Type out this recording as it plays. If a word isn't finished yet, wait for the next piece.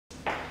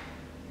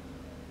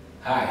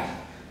Hi,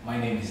 my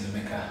name is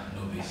Emeka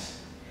Nobis.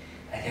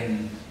 I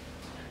can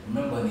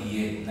remember in the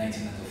year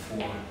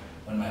 1994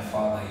 when my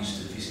father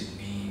used to visit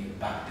me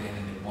back then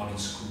in the boarding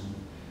school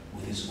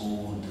with his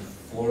old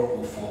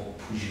 404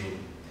 Peugeot.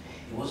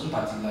 It wasn't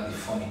particularly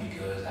funny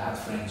because I had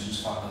friends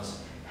whose fathers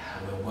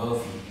were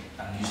wealthy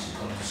and used to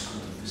come to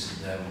school to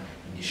visit them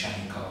in the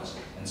shiny cars.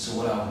 And so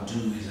what I would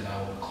do is that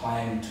I would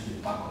climb to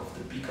the back of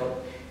the pickup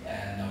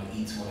and I would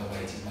eat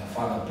whatever it is my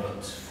father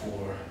brought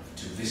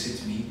to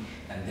visit me,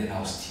 and then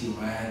I'll still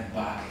ride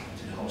back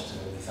into the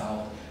hostel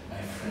without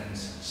my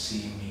friends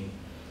seeing me.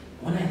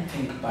 When I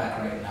think back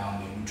right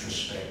now in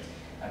retrospect,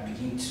 I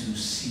begin to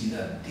see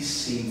that this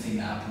same thing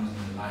happens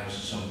in the lives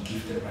of some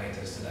gifted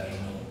writers that I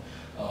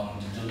know.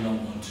 They do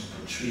not want to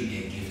portray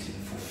their gifting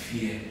for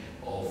fear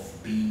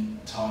of being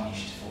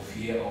tarnished, for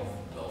fear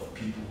of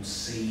people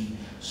saying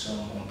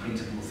some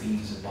unprintable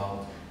things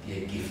about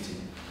their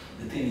gifting.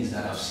 The thing is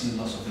that I've seen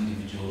lots of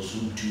individuals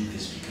who do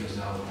this because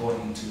I've got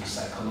into the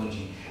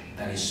psychology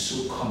that is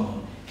so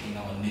common in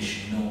our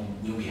nation,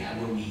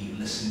 where we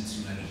listen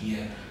to and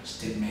hear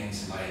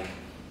statements like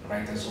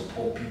writers are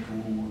poor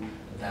people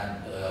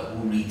that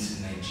who read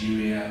in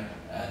Nigeria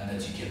and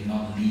that you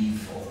cannot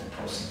live off the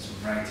proceeds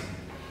of writing.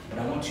 But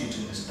I want you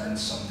to understand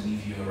something.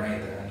 If you're a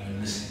writer and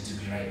you're listening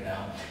to me right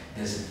now,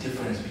 there's a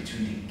difference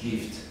between the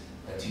gift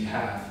that you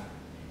have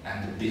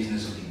and the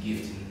business of the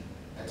gifting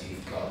that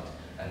you've got.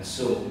 And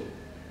so,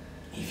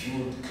 if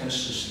you would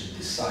consciously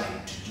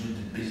decide to do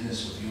the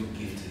business of your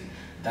gifting,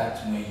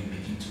 that's when you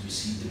begin to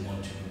receive the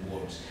monetary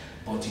rewards.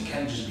 But you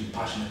can't just be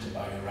passionate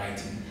about your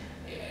writing.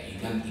 You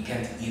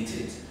can't eat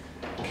it.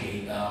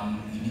 Okay,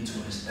 you need to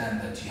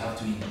understand that you have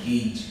to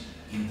engage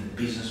in the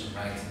business of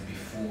writing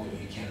before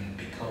you can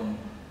become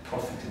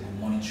profitable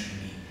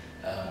monetarily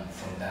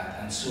from that.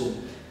 And so,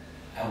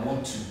 I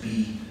want to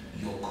be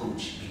your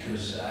coach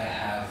because I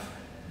have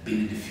been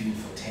in the field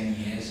for 10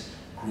 years,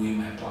 growing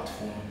my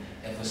platform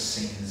ever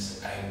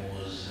since I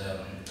was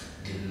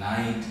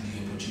denied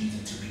the opportunity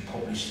to be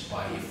published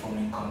by a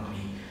foreign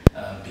company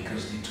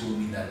because they told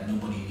me that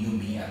nobody knew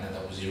me and that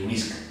I was a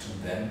risk to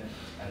them.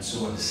 And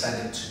so I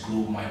decided to grow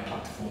my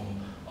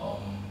platform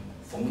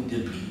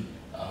formidably,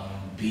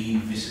 being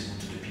visible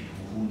to the people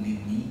who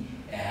need me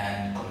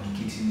and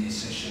communicating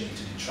essentially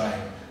to the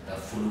tribe that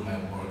follow my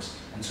works.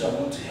 And so I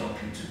want to help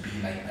you to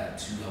be like that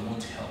too. I want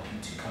to help you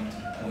to come to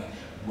the point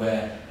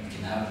where you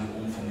can have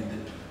your own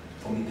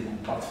formidable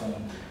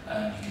platform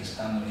and you can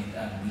stand on it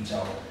and reach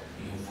out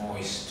your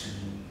voice to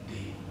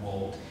the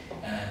world.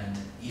 And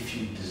if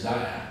you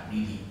desire,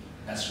 really,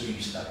 that's where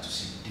you start to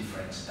see the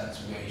difference. That's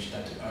where you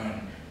start to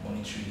earn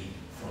monetarily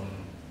from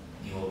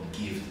your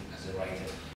gift as a writer.